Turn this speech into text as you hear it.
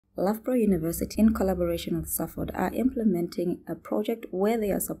Loughborough University, in collaboration with Suffolk, are implementing a project where they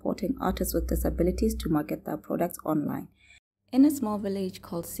are supporting artists with disabilities to market their products online. In a small village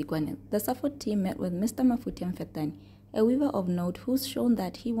called Sikwane, the Suffolk team met with Mr. Mafuthe Mfetane, a weaver of note who's shown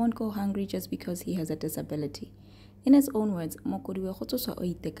that he won't go hungry just because he has a disability. In his own words,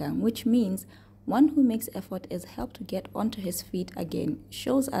 which means one who makes effort is helped to get onto his feet again,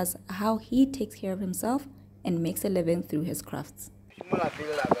 shows us how he takes care of himself and makes a living through his crafts.